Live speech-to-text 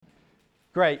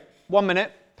Great. 1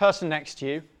 minute. Person next to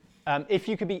you. If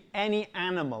you could be any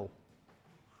animal,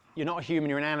 you're not a human,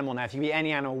 you're an animal now. If you could be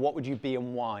any animal, what would you be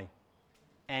and why?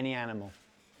 Any animal.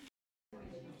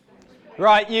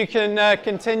 Right, you can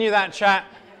continue that chat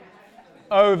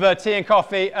over tea and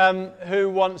coffee. Who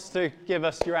wants to give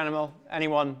us your animal?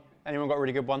 Anyone? Anyone got a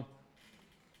really good one?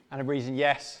 And a reason?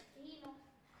 Yes. Behemoth.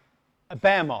 A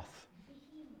bear moth.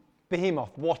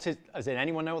 Behemoth. What is? As in,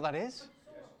 anyone know what that is?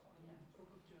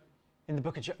 In the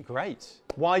Book of Job. Great.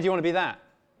 Why do you want to be that?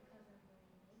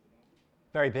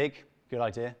 Very big. Good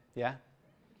idea. Yeah.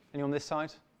 Anyone on this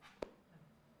side?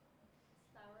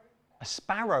 A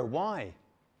sparrow. Why?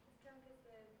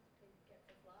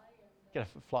 Get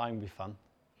a flying would be fun.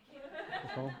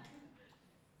 Cool.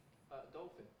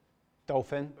 Dolphin.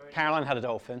 Dolphin. Caroline had a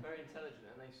dolphin. Very intelligent,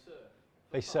 and they surf.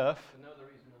 They surf. For no other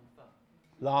reason than fun.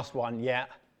 Last one, yeah.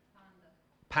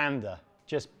 Panda.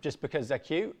 Just because they're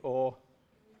cute, or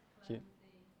cute?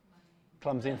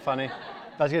 Clumsy and funny.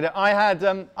 That's good. I had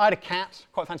a cat.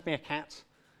 Quite fancy being a cat.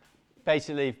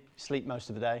 Basically, sleep most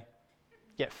of the day.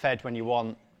 Get fed when you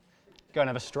want. Go and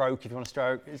have a stroke if you want a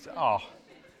stroke.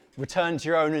 Return to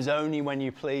your owners only when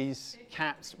you please.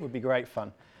 Cats would be great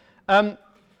fun.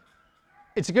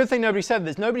 It's a good thing nobody said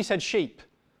this. Nobody said sheep.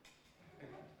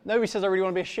 Nobody says I really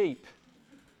want to be a sheep.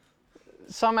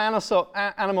 Some animals are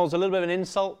a little bit of an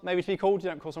insult maybe to be called. You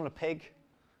don't call someone a pig,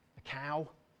 a cow.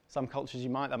 Some cultures you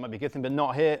might. That might be a good thing, but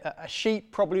not here. A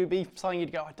sheep probably would be something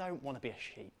you'd go, I don't want to be a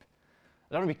sheep.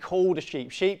 I don't want to be called a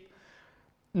sheep. Sheep,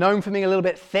 known for being a little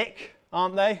bit thick,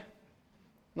 aren't they?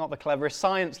 Not the cleverest.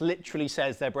 Science literally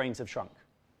says their brains have shrunk.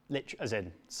 As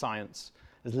in, science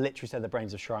has literally said their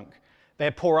brains have shrunk. They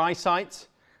have poor eyesight.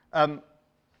 I'm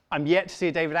yet to see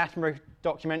a David Attenborough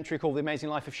documentary called The Amazing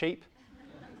Life of Sheep.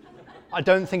 I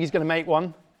don't think he's going to make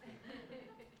one.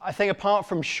 I think apart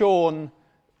from Shaun,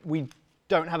 we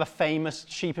don't have a famous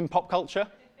sheep in pop culture.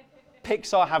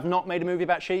 Pixar have not made a movie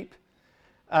about sheep.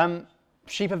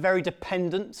 Sheep are very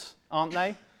dependent, aren't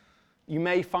they? You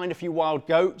may find a few wild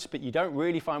goats, but you don't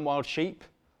really find wild sheep.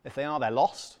 If they are, they're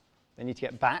lost. They need to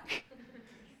get back.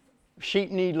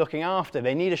 Sheep need looking after.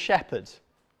 They need a shepherd.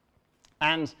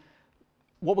 And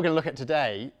what we're going to look at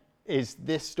today is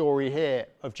this story here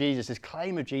of Jesus, this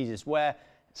claim of Jesus, where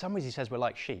in some ways he says we're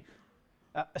like sheep.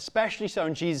 Especially so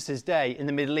in Jesus' day in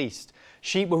the Middle East.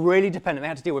 Sheep were really dependent. They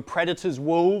had to deal with predators,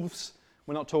 wolves.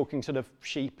 We're not talking sort of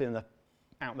sheep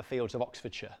out in the fields of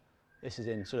Oxfordshire. This is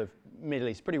in sort of Middle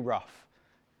East, pretty rough,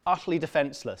 utterly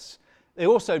defenseless. They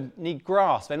also need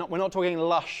grass. We're not talking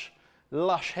lush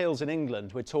hills in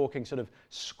England. We're talking sort of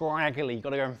scraggly. You've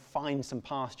got to go and find some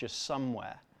pasture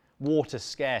somewhere. Water's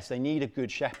scarce. They need a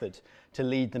good shepherd to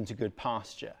lead them to good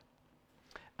pasture.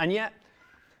 And yet,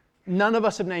 none of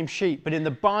us have named sheep, but in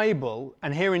the Bible,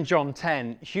 and here in John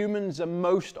 10, humans are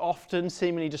most often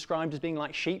seemingly described as being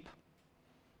like sheep.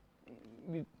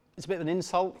 It's a bit of an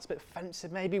insult, it's a bit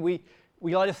offensive maybe. We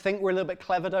like to think we're a little bit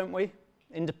clever, don't we?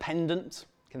 Independent,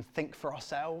 can think for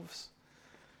ourselves.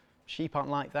 Sheep aren't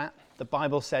like that. The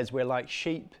Bible says we're like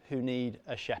sheep who need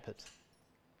a shepherd.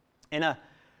 In a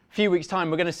few weeks' time,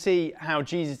 we're going to see how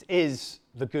Jesus is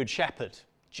the good shepherd.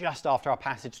 Just after our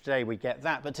passage today, we get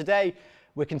that. But today,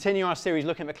 we're continuing our series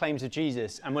looking at the claims of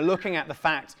Jesus, and we're looking at the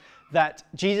fact that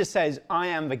Jesus says, I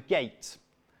am the gate.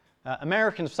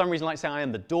 Americans, for some reason, like saying, I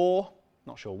am the door.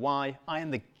 Not sure why. I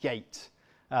am the gate.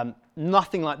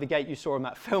 Nothing like the gate you saw in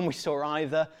that film we saw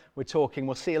either.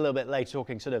 We'll see a little bit later,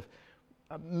 talking sort of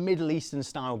a Middle Eastern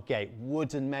style gate.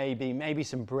 Wooden maybe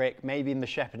some brick, maybe even the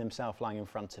shepherd himself lying in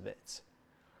front of it.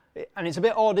 And it's a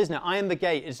bit odd, isn't it? I am the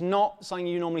gate. It's not something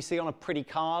you normally see on a pretty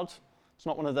card. It's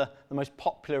not one of the most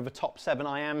popular of the top 7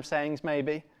 I am sayings,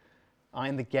 maybe. I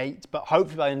am the gate. But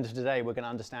hopefully by the end of today, we're going to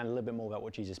understand a little bit more about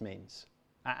what Jesus means.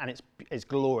 And it's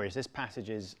glorious. This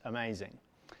passage is amazing.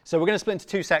 So we're going to split into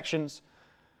 2 sections.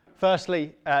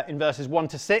 Firstly, in verses 1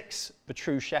 to 6, the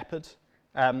true shepherd.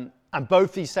 And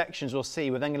both these sections we'll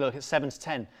see, we're then going to look at 7 to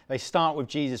 10. They start with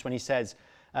Jesus when he says,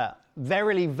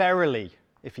 verily, verily,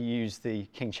 if you use the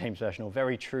King James Version, or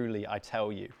very truly, I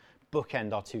tell you.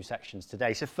 Bookend our 2 sections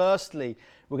today. So firstly,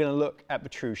 we're going to look at the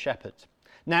true shepherd.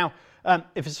 Now,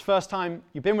 if it's the first time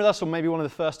you've been with us, or maybe one of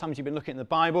the first times you've been looking at the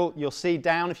Bible, you'll see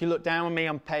down, if you look down on me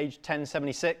on page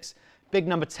 1076, big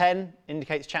number 10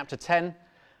 indicates chapter 10.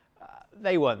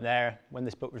 They weren't there when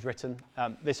this book was written.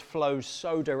 This flows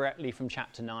so directly from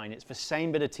chapter 9. It's the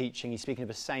same bit of teaching. He's speaking of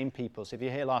the same people. So if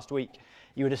you're here last week,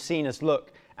 you would have seen us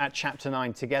look at chapter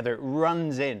 9 together. It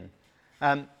runs in.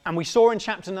 And we saw in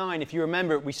chapter 9, if you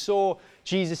remember it, we saw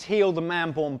Jesus heal the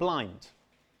man born blind.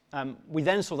 We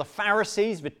then saw the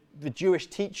Pharisees, the Jewish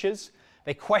teachers.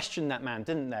 They questioned that man,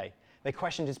 didn't they? They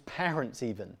questioned his parents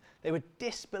even. They were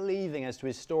disbelieving as to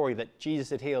his story that Jesus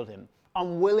had healed him,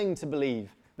 unwilling to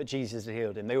believe that Jesus had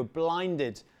healed him. They were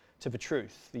blinded to the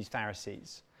truth, these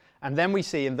Pharisees. And then we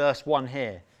see in verse 1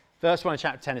 here, verse 1 of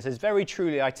chapter 10, it says, "Very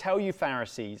truly, I tell you,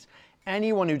 Pharisees,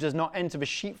 anyone who does not enter the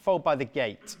sheepfold by the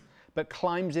gate, but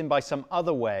climbs in by some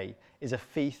other way, is a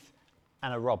thief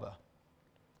and a robber."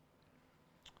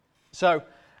 So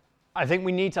I think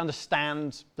we need to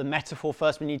understand the metaphor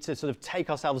first. We need to sort of take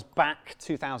ourselves back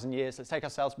 2,000 years. Let's take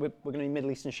ourselves, we're going to be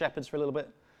Middle Eastern shepherds for a little bit.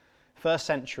 First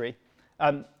century.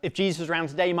 If Jesus was around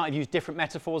today, he might have used different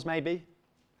metaphors maybe.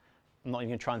 I'm not even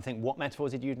going to try and think what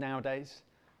metaphors he'd use nowadays,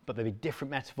 but there'd be different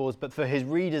metaphors. But for his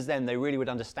readers then, they really would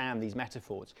understand these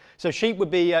metaphors. So sheep would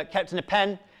be kept in a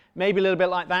pen, maybe a little bit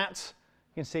like that.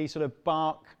 You can see sort of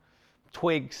bark,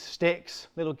 twigs, sticks,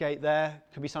 little gate there.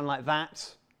 Could be something like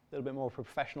that. A little bit more of a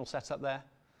professional setup there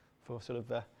for sort of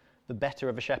the better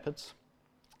of the shepherds.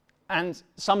 And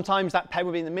sometimes that pen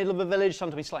would be in the middle of the village,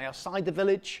 sometimes slightly outside the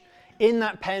village. In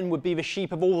that pen would be the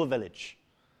sheep of all the village.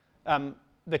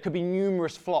 There could be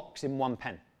numerous flocks in one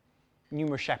pen.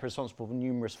 Numerous shepherds responsible for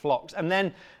numerous flocks. And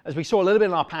then, as we saw a little bit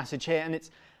in our passage here, and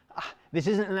this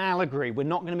isn't an allegory. We're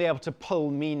not going to be able to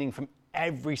pull meaning from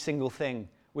every single thing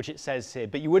which it says here.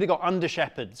 But you would have got under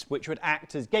shepherds, which would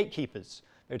act as gatekeepers.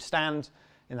 They would stand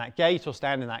in that gate or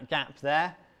stand in that gap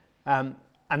there. And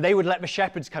they would let the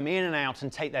shepherds come in and out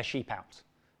and take their sheep out.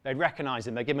 They'd recognise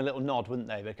them. They'd give them a little nod, wouldn't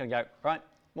they? They'd kind of go, "Right,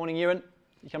 morning, Ewan.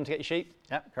 You come to get your sheep?"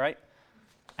 "Yep, great."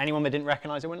 Anyone they didn't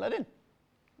recognise, they wouldn't let in.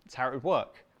 That's how it would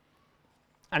work.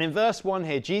 And in verse 1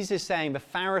 here, Jesus is saying the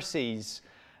Pharisees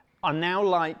are now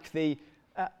like they're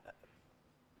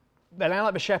now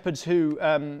like the shepherds who,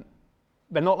 they're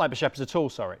not like the shepherds at all,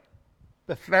 sorry.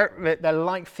 They're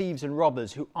like thieves and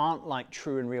robbers who aren't like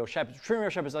true and real shepherds. True and real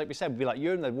shepherds, like we said, would be like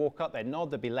you, and they'd walk up, they'd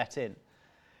nod, they'd be let in.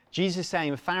 Jesus is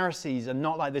saying the Pharisees are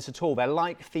not like this at all. They're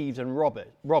like thieves and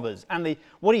robbers. And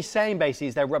what he's saying basically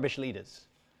is they're rubbish leaders.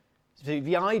 So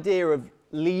the idea of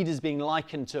leaders being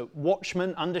likened to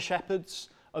watchmen, under shepherds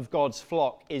of God's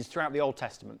flock is throughout the Old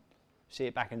Testament. You see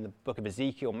it back in the book of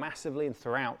Ezekiel massively and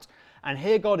throughout. And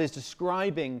here God is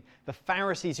describing the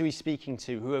Pharisees who he's speaking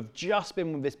to, who have just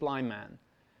been with this blind man,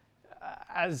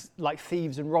 as like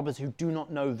thieves and robbers who do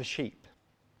not know the sheep.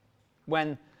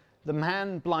 When the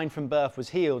man blind from birth was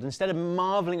healed, instead of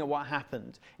marveling at what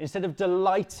happened, instead of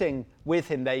delighting with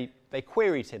him, they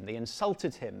queried him, they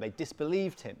insulted him, they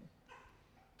disbelieved him.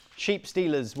 Sheep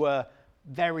stealers were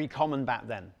very common back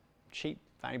then. Sheep,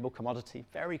 valuable commodity,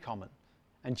 very common.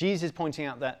 And Jesus is pointing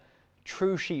out that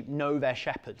true sheep know their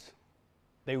shepherd.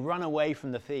 They run away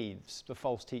from the thieves, the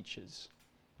false teachers.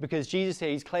 Because Jesus here,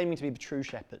 he's claiming to be the true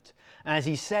shepherd. And as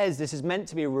he says, this is meant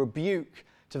to be a rebuke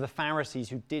to the Pharisees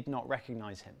who did not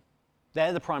recognize him.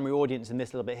 They're the primary audience in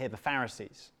this little bit here, the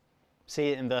Pharisees. See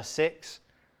it in verse 6.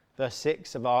 Verse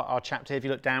 6 of our chapter, if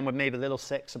you look down with me, the little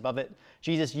 6 above it.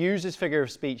 Jesus used this figure of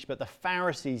speech, but the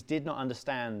Pharisees did not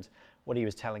understand what he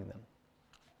was telling them.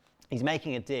 He's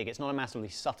making a dig. It's not a massively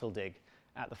subtle dig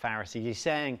at the Pharisees. He's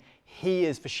saying he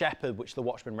is the shepherd which the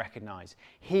watchmen recognize.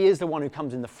 He is the one who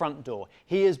comes in the front door.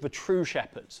 He is the true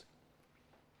shepherd.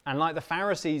 And like the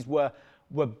Pharisees were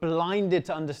blinded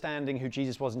to understanding who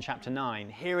Jesus was in chapter 9,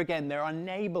 here again, they're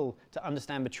unable to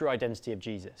understand the true identity of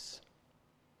Jesus.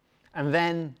 And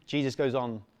then Jesus goes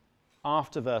on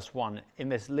after verse 1 in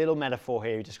this little metaphor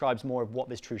here. He describes more of what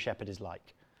this true shepherd is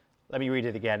like. Let me read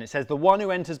it again. It says, "The one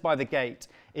who enters by the gate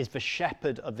is the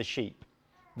shepherd of the sheep.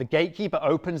 The gatekeeper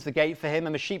opens the gate for him,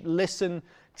 and the sheep listen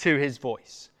to his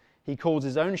voice. He calls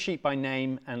his own sheep by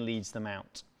name and leads them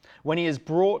out. When he has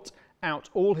brought out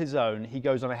all his own, he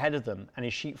goes on ahead of them, and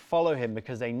his sheep follow him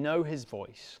because they know his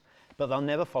voice, but they'll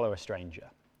never follow a stranger.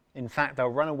 In fact, they'll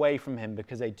run away from him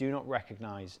because they do not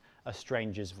recognize a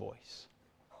stranger's voice."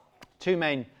 Two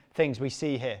main things we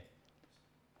see here.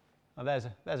 Oh, there's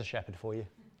a shepherd for you,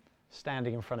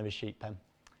 standing in front of his sheep pen.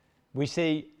 We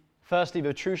see, firstly,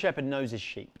 the true shepherd knows his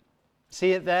sheep.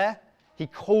 See it there? He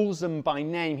calls them by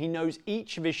name. He knows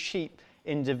each of his sheep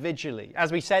individually.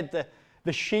 As we said,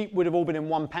 the sheep would have all been in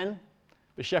one pen.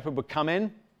 The shepherd would come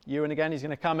in. Ewan again, he's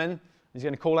going to come in. He's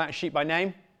going to call out sheep by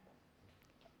name.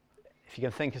 If you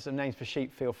can think of some names for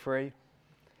sheep, feel free.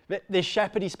 But this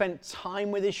shepherd, he spent time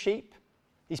with his sheep.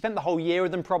 He spent the whole year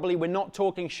with them probably. We're not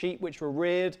talking sheep which were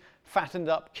reared, fattened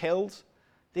up, killed.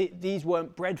 These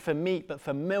weren't bred for meat, but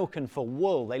for milk and for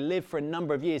wool. They lived for a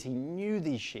number of years. He knew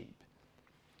these sheep.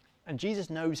 And Jesus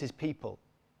knows his people.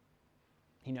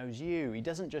 He knows you. He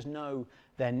doesn't just know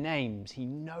their names. He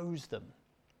knows them.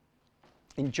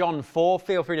 In John 4,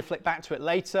 feel free to flick back to it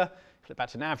later. Flip back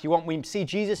to now if you want. We see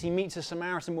Jesus, he meets a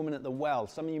Samaritan woman at the well.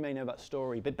 Some of you may know that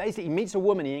story. But basically, he meets a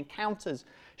woman,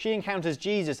 she encounters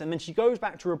Jesus, and then she goes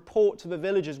back to report to the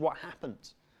villagers what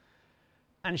happened.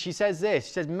 And she says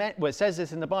this, it says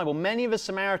this in the Bible, many of the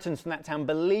Samaritans from that town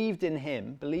believed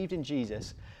in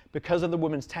Jesus, because of the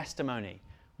woman's testimony,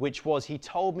 which was, he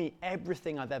told me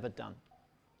everything I've ever done.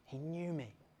 He knew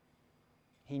me.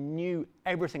 He knew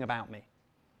everything about me.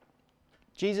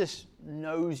 Jesus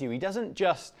knows you. He doesn't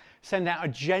just send out a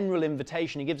general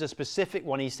invitation. He gives a specific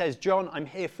one. He says, John, I'm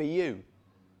here for you.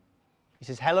 He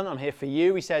says, Helen, I'm here for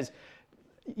you. He says,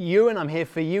 Ewan, I'm here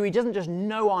for you. He doesn't just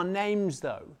know our names,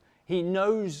 though. He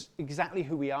knows exactly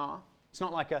who we are. It's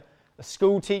not like a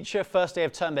school teacher, first day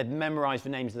of term, they've memorized the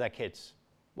names of their kids.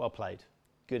 Well played.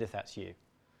 Good if that's you.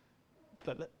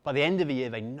 But by the end of the year,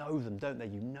 they know them, don't they?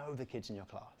 You know the kids in your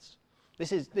class.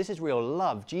 This is real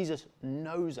love. Jesus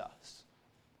knows us.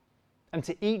 And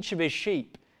to each of his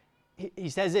sheep, he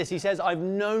says this. He says, I've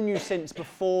known you since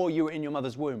before you were in your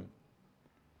mother's womb.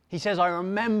 He says, I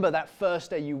remember that first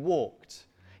day you walked.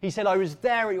 He said, I was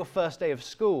there at your first day of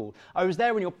school. I was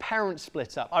there when your parents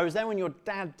split up. I was there when your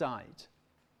dad died.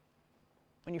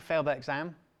 When you failed that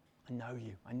exam, I know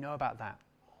you. I know about that.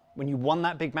 When you won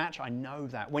that big match, I know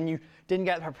that. When you didn't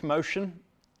get that promotion,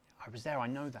 I was there. I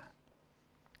know that.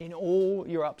 In all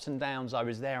your ups and downs, I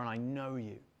was there and I know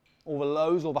you. All the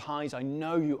lows, all the highs, I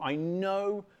know you. I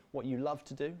know what you love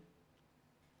to do.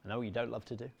 I know what you don't love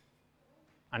to do.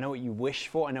 I know what you wish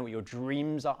for. I know what your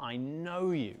dreams are. I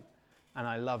know you and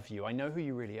I love you. I know who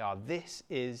you really are. This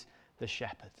is the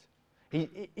shepherd.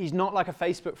 He's not like a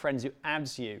Facebook friend who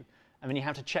adds you and then you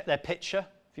have to check their picture.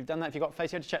 If you've done that, if you've got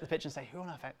Facebook, you have to check the picture and say, who on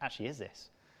earth actually is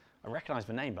this? I recognize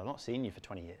the name, but I've not seen you for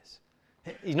 20 years.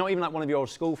 He's not even like one of your old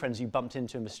school friends you bumped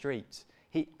into in the streets.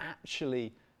 He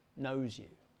actually knows you.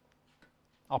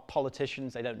 Our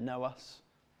politicians, they don't know us.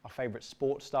 Our favorite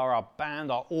sports star, our band,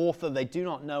 our author, they do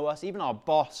not know us. Even our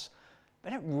boss, they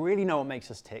don't really know what makes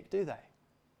us tick, do they?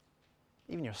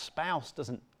 Even your spouse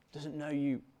doesn't know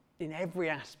you in every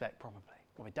aspect, probably.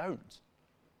 Well, they don't.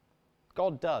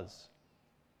 God does.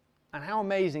 And how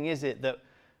amazing is it that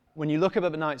when you look up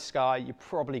at the night sky, you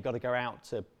probably got to go out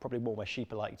to probably more where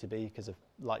sheep are likely to be because of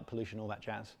light pollution, all that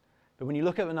jazz. But when you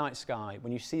look at the night sky,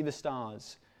 when you see the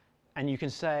stars, and you can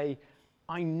say,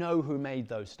 I know who made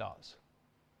those stars.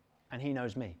 And he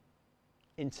knows me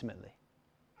intimately.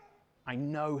 I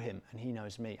know him and he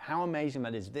knows me. How amazing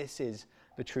that is. This is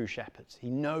the true shepherd. He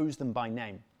knows them by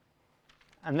name.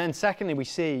 And then secondly, we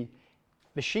see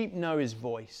the sheep know his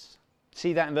voice.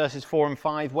 See that in verses 4 and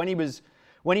 5. When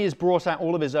he has brought out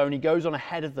all of his own, he goes on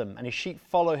ahead of them, and his sheep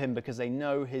follow him because they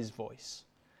know his voice.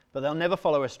 But they'll never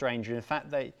follow a stranger. In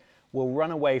fact, they will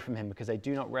run away from him because they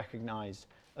do not recognize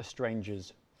a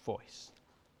stranger's voice.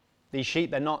 These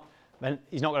sheep, he's not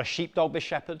got a sheepdog, this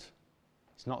shepherd.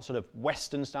 It's not sort of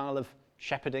Western style of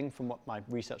shepherding from what my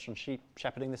research on sheep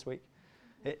shepherding this week.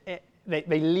 They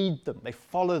lead them, they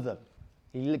follow them.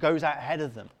 He goes out ahead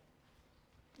of them.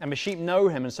 And the sheep know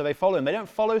him, and so they follow him. They don't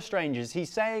follow strangers.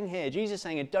 He's saying here, Jesus is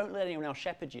saying here, don't let anyone else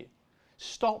shepherd you.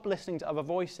 Stop listening to other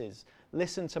voices.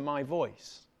 Listen to my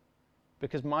voice.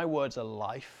 Because my words are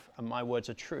life, and my words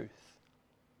are truth.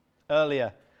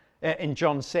 Earlier in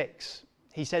John 6,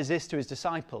 he says this to his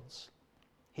disciples.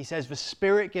 He says, the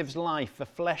Spirit gives life, the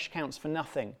flesh counts for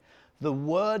nothing. The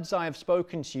words I have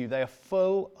spoken to you, they are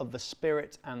full of the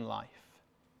Spirit and life.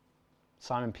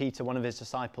 Simon Peter, one of his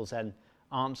disciples, then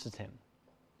answered him,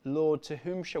 Lord, to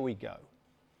whom shall we go?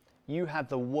 You have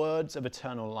the words of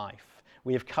eternal life.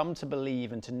 We have come to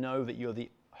believe and to know that you're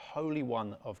the Holy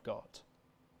One of God.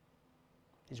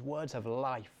 His words have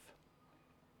life.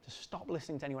 To stop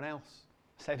listening to anyone else.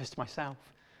 I say this to myself.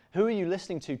 Who are you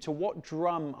listening to? To what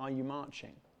drum are you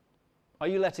marching? Are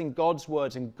you letting God's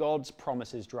words and God's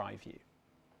promises drive you?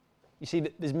 You see,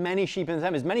 there's many sheep in the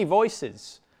pen, there's many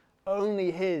voices. Only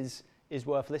his is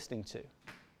worth listening to.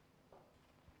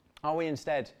 Are we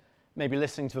instead maybe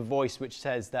listening to a voice which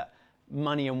says that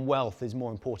money and wealth is more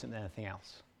important than anything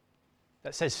else?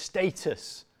 That says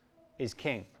status is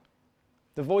king.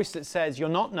 The voice that says you're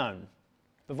not known.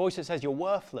 The voice that says you're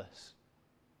worthless.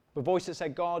 The voice that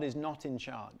said God is not in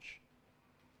charge.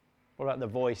 What about the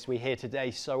voice we hear today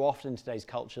so often in today's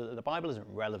culture that the Bible isn't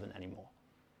relevant anymore?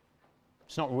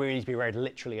 It's not really to be read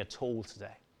literally at all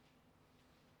today.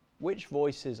 Which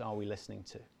voices are we listening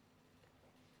to?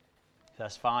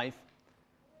 Verse 5,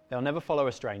 they'll never follow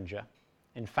a stranger.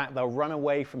 In fact, they'll run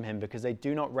away from him because they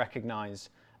do not recognize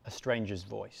a stranger's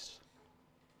voice.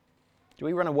 Do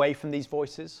we run away from these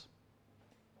voices?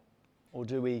 Or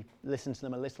do we listen to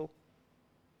them a little?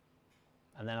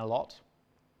 And then a lot?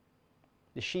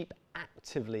 The sheep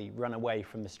actively run away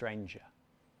from the stranger.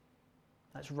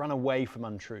 Let's run away from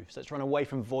untruths. Let's run away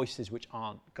from voices which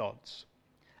aren't God's.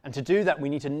 And to do that, we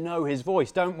need to know his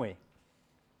voice, don't we?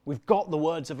 We've got the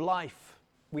words of life.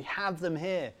 We have them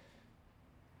here.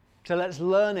 So let's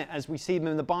learn it as we see them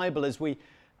in the Bible, as we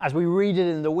read it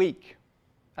in the week,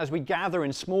 as we gather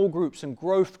in small groups and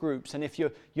growth groups. And if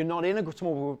you're not in a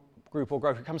small group or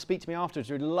growth, come speak to me afterwards.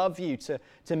 We'd love you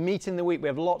to meet in the week. We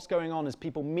have lots going on as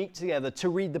people meet together to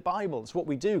read the Bible. It's what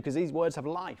we do because these words have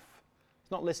life.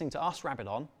 It's not listening to us rabbit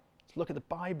on. It's look at the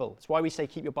Bible. It's why we say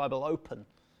keep your Bible open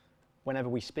whenever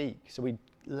we speak. So we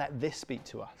let this speak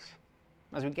to us.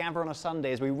 As we gather on a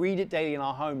Sunday, as we read it daily in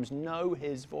our homes, know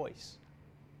his voice.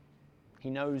 He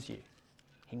knows you.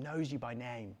 He knows you by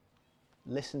name.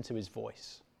 Listen to his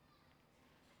voice.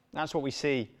 That's what we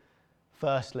see,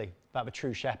 firstly, about the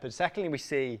true shepherd. Secondly, we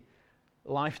see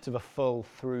life to the full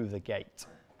through the gate.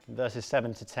 Verses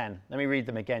 7 to 10. Let me read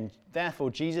them again.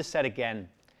 Therefore, Jesus said again,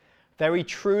 very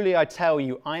truly I tell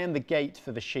you, I am the gate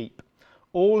for the sheep.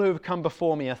 All who have come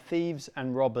before me are thieves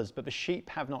and robbers, but the sheep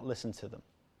have not listened to them.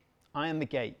 I am the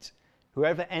gate.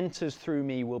 Whoever enters through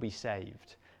me will be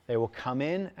saved. They will come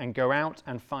in and go out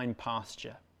and find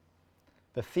pasture.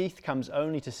 The thief comes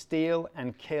only to steal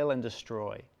and kill and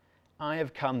destroy. I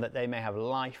have come that they may have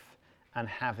life and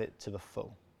have it to the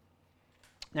full.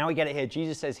 Now we get it here.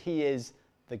 Jesus says he is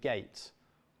the gate.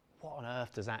 What on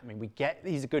earth does that mean? We get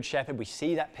he's a good shepherd. We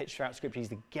see that picture throughout Scripture. He's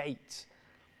the gate.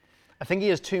 I think he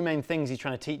has two main things he's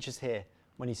trying to teach us here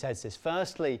when he says this.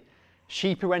 Firstly,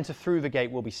 sheep who enter through the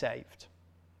gate will be saved.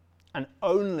 And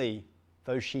only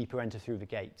those sheep who enter through the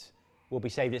gate will be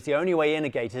saved. It's the only way in a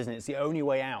gate, isn't it? It's the only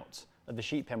way out of the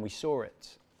sheep pen. We saw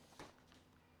it.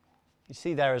 You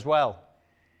see there as well.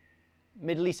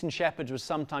 Middle Eastern shepherds would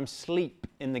sometimes sleep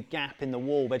in the gap in the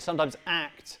wall. They'd sometimes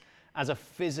act as a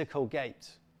physical gate,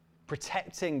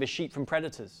 protecting the sheep from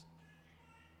predators.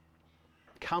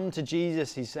 Come to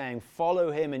Jesus, he's saying,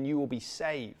 follow him and you will be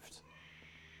saved.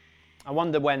 I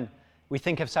wonder when we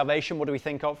think of salvation, what do we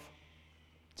think of?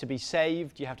 To be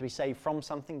saved, you have to be saved from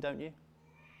something, don't you?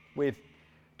 We've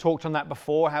talked on that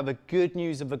before, how the good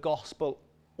news of the gospel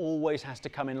always has to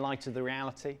come in light of the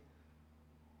reality.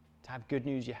 To have good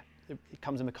news, it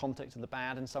comes in the context of the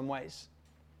bad in some ways.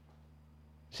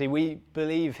 See, we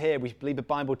believe the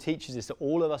Bible teaches us that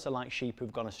all of us are like sheep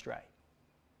who've gone astray.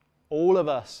 All of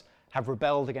us have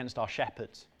rebelled against our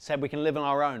shepherds, said we can live on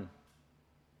our own.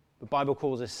 The Bible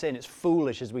calls us sin. It's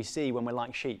foolish, as we see when we're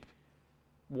like sheep,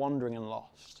 wandering and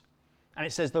lost. And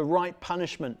it says the right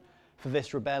punishment for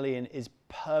this rebellion is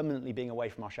permanently being away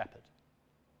from our shepherd.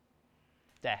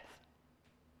 Death.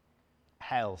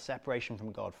 Hell. Separation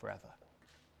from God forever.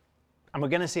 And we're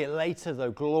going to see it later,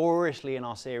 though, gloriously in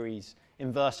our series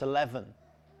in verse 11,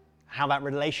 how that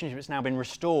relationship has now been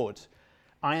restored.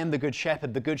 I am the good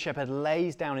shepherd. The good shepherd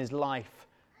lays down his life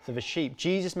for the sheep.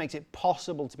 Jesus makes it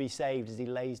possible to be saved as he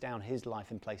lays down his life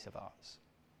in place of ours.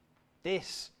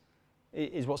 This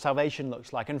is what salvation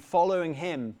looks like. And following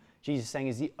him, Jesus is saying,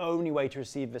 is the only way to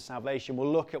receive this salvation.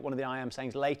 We'll look at one of the I am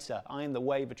sayings later. I am the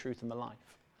way, the truth, and the life.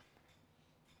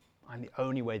 I'm the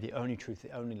only way, the only truth,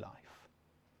 the only life.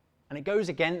 And it goes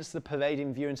against the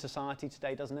pervading view in society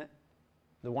today, doesn't it?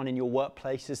 The one in your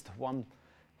workplaces,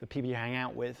 the people you hang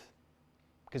out with.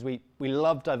 Because we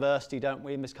love diversity, don't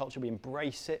we? In this culture, we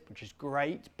embrace it, which is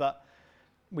great. But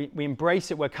we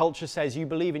embrace it where culture says, you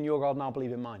believe in your God and I'll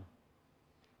believe in mine.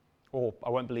 Or I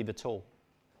won't believe at all.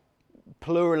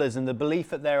 Pluralism, the belief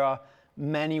that there are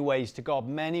many ways to God,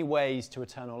 many ways to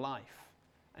eternal life.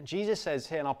 And Jesus says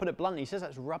here, and I'll put it bluntly, he says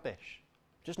that's rubbish.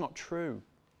 Just not true.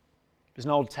 There's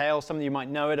an old tale, some of you might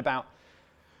know it, about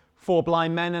 4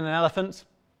 blind men and an elephant.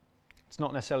 It's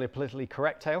not necessarily a politically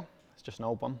correct tale. It's just an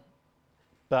old one.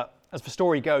 But as the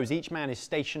story goes, each man is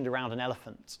stationed around an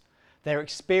elephant. Their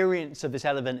experience of this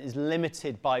elephant is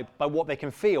limited by what they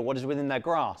can feel, what is within their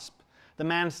grasp. The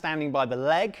man standing by the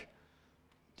leg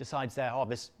decides there,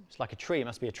 this it's like a tree, it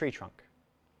must be a tree trunk.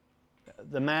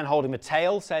 The man holding the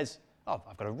tail says,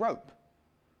 I've got a rope.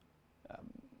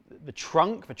 The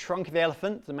trunk of the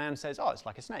elephant, the man says, it's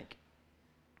like a snake.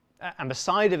 And the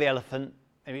side of the elephant,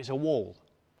 maybe it's a wall.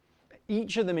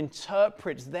 Each of them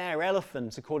interprets their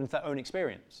elephant according to their own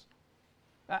experience.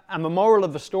 And the moral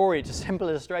of the story, it's a simple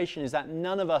illustration, is that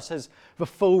none of us has the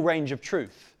full range of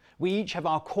truth. We each have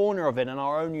our corner of it and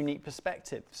our own unique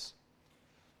perspectives.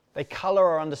 They colour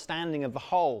our understanding of the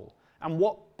whole. And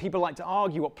what people like to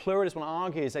argue, what pluralists want to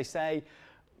argue, is they say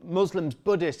Muslims,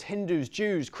 Buddhists, Hindus,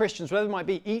 Jews, Christians, whatever it might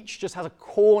be, each just has a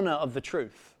corner of the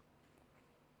truth.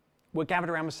 We're gathered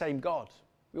around the same God.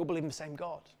 We all believe in the same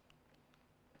God.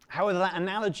 However, that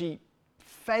analogy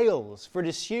fails, for it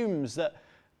assumes that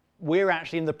we're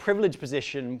actually in the privileged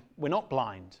position, we're not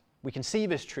blind. We can see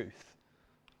this truth.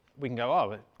 We can go,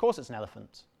 oh, of course it's an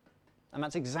elephant. And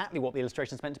that's exactly what the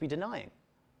illustration is meant to be denying.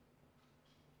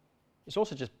 It's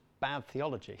also just bad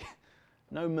theology.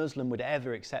 No Muslim would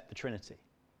ever accept the Trinity.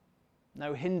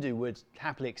 No Hindu would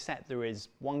happily accept there is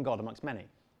one God amongst many.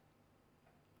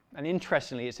 And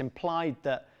interestingly, it's implied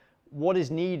that what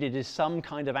is needed is some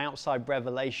kind of outside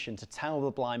revelation to tell the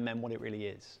blind men what it really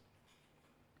is.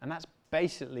 And that's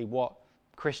basically what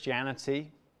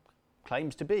Christianity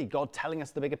claims to be, God telling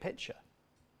us the bigger picture.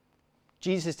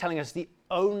 Jesus is telling us the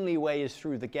only way is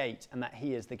through the gate and that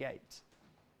he is the gate.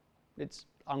 It's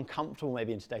uncomfortable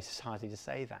maybe in today's society to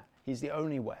say that. He's the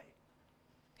only way.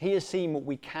 He has seen what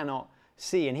we cannot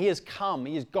see, and he has come,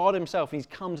 he is God himself, and he's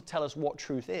come to tell us what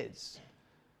truth is.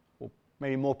 Or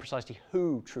maybe more precisely,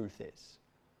 who truth is.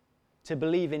 To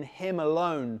believe in him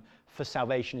alone for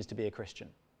salvation is to be a Christian.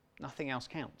 Nothing else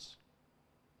counts.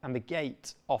 And the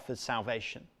gate offers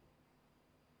salvation.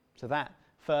 So that,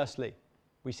 firstly,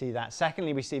 we see that.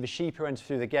 Secondly, we see the sheep who enter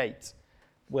through the gate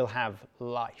will have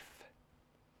life.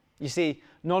 You see,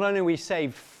 not only are we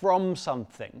saved from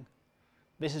something,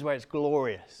 this is where it's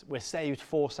glorious. We're saved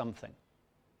for something.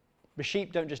 The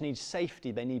sheep don't just need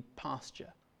safety, they need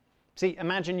pasture. See,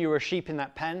 imagine you were a sheep in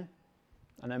that pen.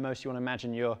 I know most of you want to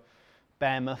imagine you're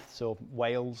behemoths or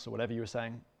whales or whatever you were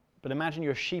saying. But imagine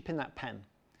you're a sheep in that pen.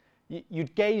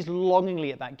 You'd gaze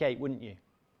longingly at that gate, wouldn't you?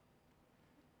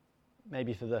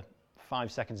 Maybe for the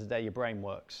 5 seconds a day your brain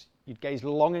works. You'd gaze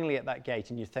longingly at that gate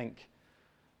and you'd think,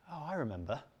 oh, I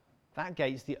remember. That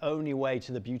gate's the only way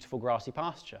to the beautiful grassy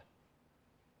pasture.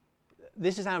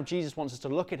 This is how Jesus wants us to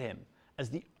look at him, as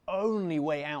the only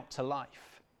way out to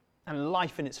life, and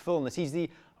life in its fullness. He's the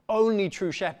only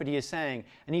true shepherd, he is saying,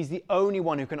 and he's the only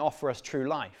one who can offer us true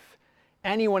life.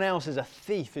 Anyone else is a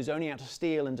thief who's only out to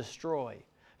steal and destroy.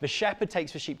 The shepherd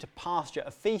takes the sheep to pasture.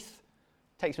 A thief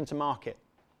takes them to market.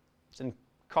 It's in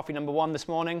coffee number 1 this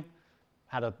morning.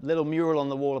 Had a little mural on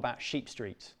the wall about Sheep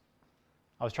Street.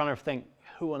 I was trying to think,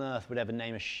 who on earth would ever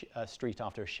name a street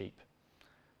after a sheep?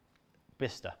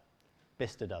 Bicester.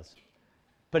 Bicester does.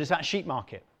 But it's that sheep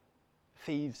market.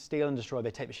 Thieves steal and destroy,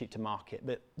 they take the sheep to market.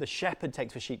 But the shepherd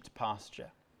takes the sheep to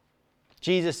pasture.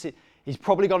 Jesus, he's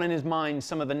probably got in his mind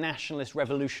some of the nationalist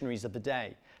revolutionaries of the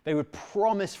day. They would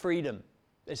promise freedom.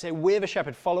 They'd say, we're the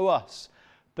shepherd, follow us.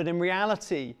 But in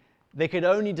reality, they could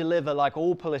only deliver, like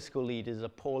all political leaders, a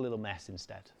poor little mess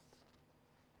instead.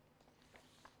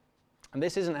 And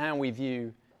this isn't how we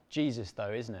view Jesus,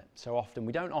 though, isn't it? So often,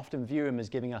 we don't often view him as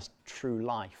giving us true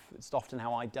life. It's often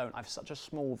how I don't. I have such a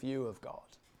small view of God.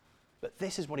 But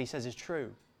this is what he says is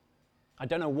true. I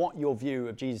don't know what your view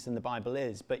of Jesus in the Bible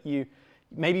is, but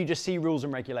maybe you just see rules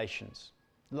and regulations,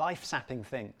 life-sapping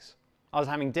things. I was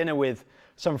having dinner with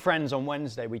some friends on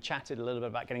Wednesday. We chatted a little bit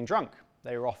about getting drunk.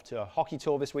 They were off to a hockey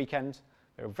tour this weekend.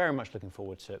 They were very much looking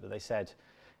forward to it, but they said,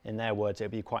 in their words, it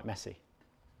would be quite messy.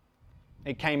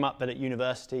 It came up that at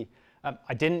university,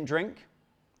 I didn't drink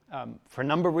for a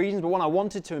number of reasons, but one, I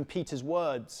wanted to, in Peter's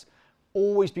words,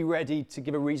 always be ready to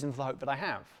give a reason for the hope that I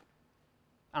have.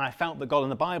 And I felt that God in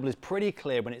the Bible is pretty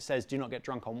clear when it says, do not get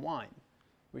drunk on wine,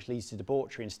 which leads to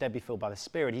debauchery, instead be filled by the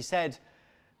Spirit. He said,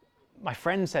 my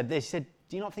friend said this, he said,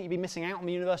 do you not think you'd be missing out on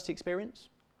the university experience?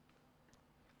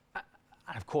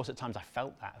 And of course, at times I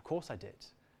felt that. Of course I did.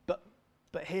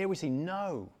 But here we see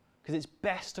no, because it's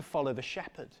best to follow the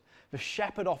shepherd. The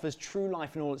shepherd offers true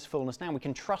life in all its fullness. Now we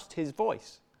can trust his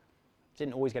voice.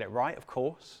 Didn't always get it right, of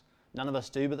course. None of us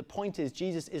do. But the point is,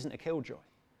 Jesus isn't a killjoy.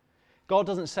 God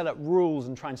doesn't set up rules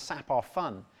and try and sap our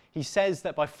fun. He says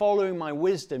that by following my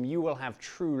wisdom, you will have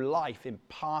true life in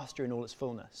pasture in all its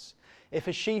fullness. If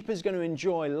a sheep is going to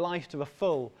enjoy life to the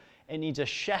full, it needs a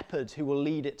shepherd who will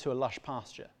lead it to a lush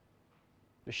pasture.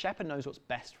 The shepherd knows what's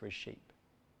best for his sheep.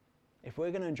 If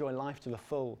we're going to enjoy life to the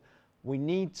full, we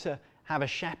need to have a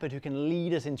shepherd who can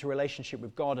lead us into relationship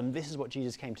with God, and this is what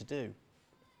Jesus came to do.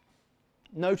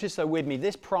 Notice, though, with me,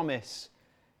 this promise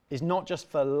is not just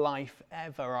for life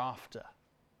ever after.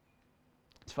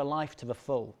 It's for life to the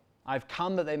full. I've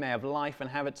come that they may have life and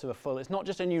have it to the full. It's not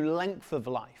just a new length of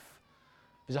life.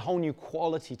 There's a whole new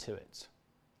quality to it.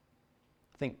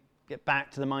 Get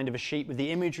back to the mind of a sheep. With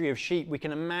the imagery of sheep, we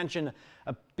can imagine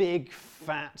a big,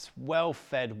 fat,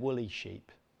 well-fed, woolly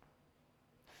sheep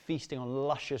feasting on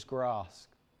luscious grass,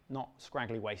 not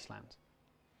scraggly wasteland.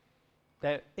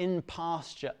 They're in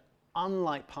pasture,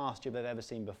 unlike pasture they've ever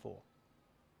seen before.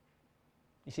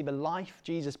 You see, the life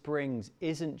Jesus brings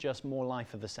isn't just more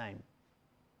life of the same.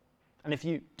 And if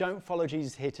you don't follow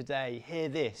Jesus here today, hear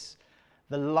this.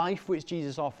 The life which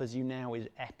Jesus offers you now is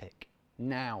epic.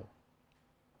 Now.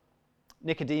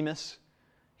 Nicodemus,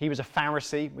 He was a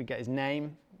Pharisee. We get his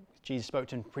name. Jesus spoke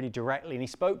to him pretty directly, and he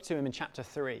spoke to him in chapter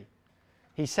 3.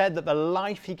 He said that the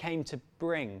life he came to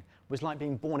bring was like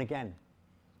being born again.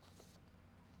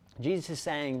 Jesus is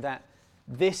saying that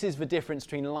this is the difference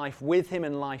between life with him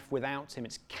and life without him.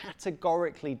 It's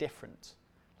categorically different,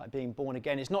 like being born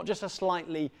again. It's not just a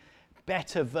slightly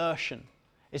better version.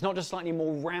 It's not just a slightly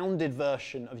more rounded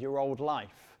version of your old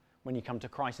life when you come to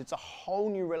Christ. It's a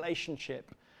whole new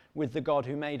relationship with the God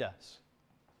who made us.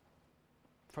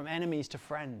 From enemies to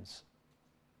friends.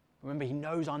 Remember, he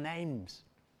knows our names.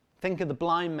 Think of the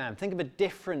blind man. Think of a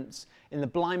difference in the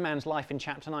blind man's life in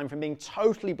chapter 9 from being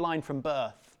totally blind from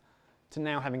birth to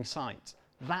now having sight.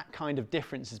 That kind of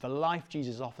difference is the life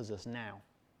Jesus offers us now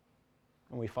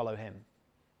when we follow him.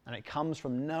 And it comes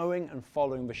from knowing and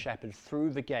following the shepherd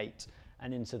through the gate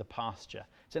and into the pasture.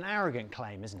 It's an arrogant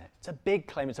claim, isn't it? It's a big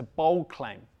claim. It's a bold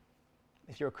claim.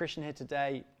 If you're a Christian here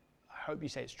today, I hope you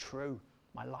say it's true.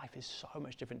 My life is so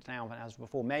much different now than it was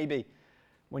before. Maybe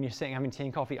when you're sitting having tea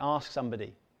and coffee, ask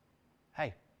somebody,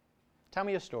 hey, tell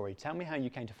me your story. Tell me how you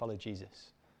came to follow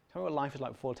Jesus. Tell me what life was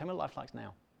like before. Tell me what life is like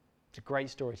now. It's a great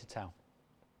story to tell.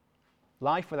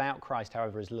 Life without Christ,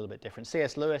 however, is a little bit different.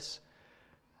 C.S. Lewis,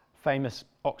 famous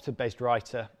Oxford-based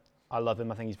writer, I love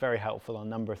him. I think he's very helpful on a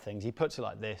number of things. He puts it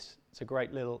like this. It's a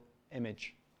great little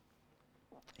image.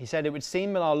 He said, it would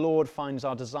seem that our Lord finds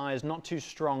our desires not too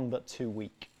strong but too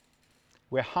weak.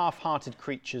 We're half-hearted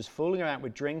creatures fooling around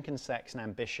with drink and sex and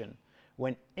ambition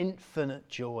when infinite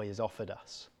joy is offered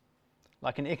us.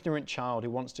 Like an ignorant child who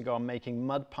wants to go on making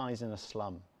mud pies in a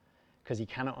slum because he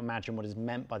cannot imagine what is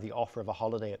meant by the offer of a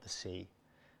holiday at the sea.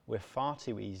 We're far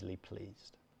too easily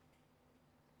pleased.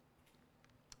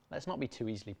 Let's not be too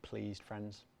easily pleased,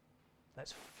 friends.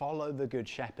 Let's follow the Good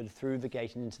Shepherd through the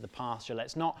gate and into the pasture.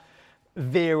 Let's not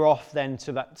veer off then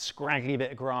to that scraggly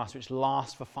bit of grass which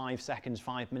lasts for 5 seconds,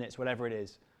 5 minutes, whatever it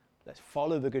is. Let's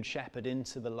follow the Good Shepherd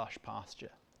into the lush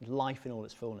pasture, life in all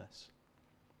its fullness.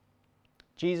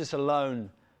 Jesus alone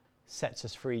sets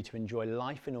us free to enjoy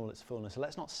life in all its fullness. So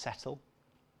let's not settle.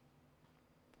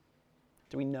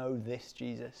 Do we know this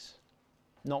Jesus?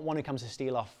 Not one who comes to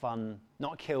steal our fun,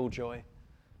 not a killjoy,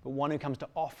 but one who comes to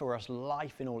offer us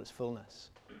life in all its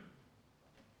fullness.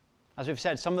 As we've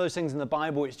said, some of those things in the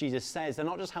Bible which Jesus says, they're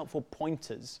not just helpful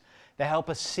pointers. They help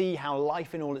us see how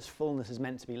life in all its fullness is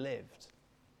meant to be lived.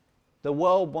 The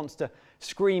world wants to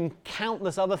scream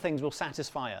countless other things will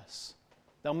satisfy us.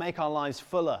 They'll make our lives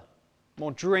fuller.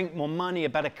 More drink, more money, a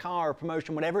better car, a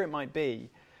promotion, whatever it might be.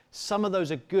 Some of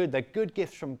those are good. They're good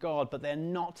gifts from God, but they're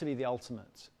not to be the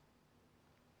ultimate.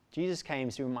 Jesus came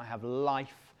so we might have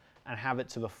life and have it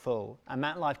to the full. And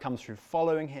that life comes through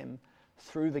following him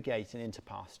through the gate and into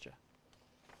pasture.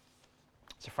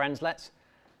 So friends, let's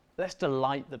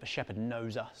delight that the shepherd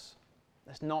knows us.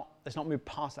 Let's not move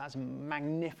past that. That's a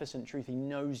magnificent truth. He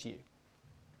knows you.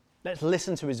 Let's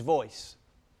listen to his voice.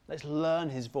 Let's learn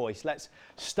his voice. Let's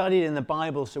study it in the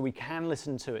Bible so we can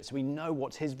listen to it, so we know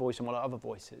what's his voice and what our other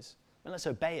voice is. And let's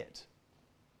obey it.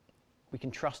 We can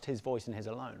trust his voice and his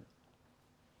alone.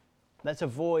 Let's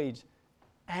avoid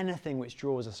anything which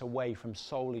draws us away from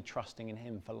solely trusting in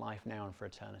him for life now and for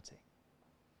eternity.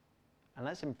 And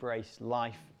let's embrace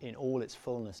life in all its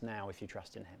fullness now if you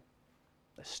trust in him.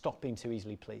 Let's stop being too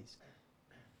easily pleased.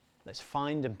 Let's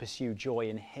find and pursue joy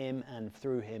in him and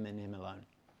through him and him alone.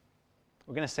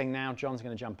 We're going to sing now. John's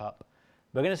going to jump up.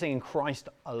 We're going to sing, in Christ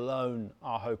alone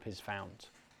our hope is found.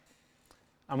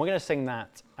 And we're going to sing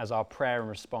that as our prayer and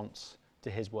response to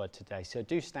his word today. So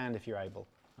do stand if you're able,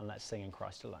 and let's sing in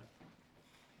Christ alone.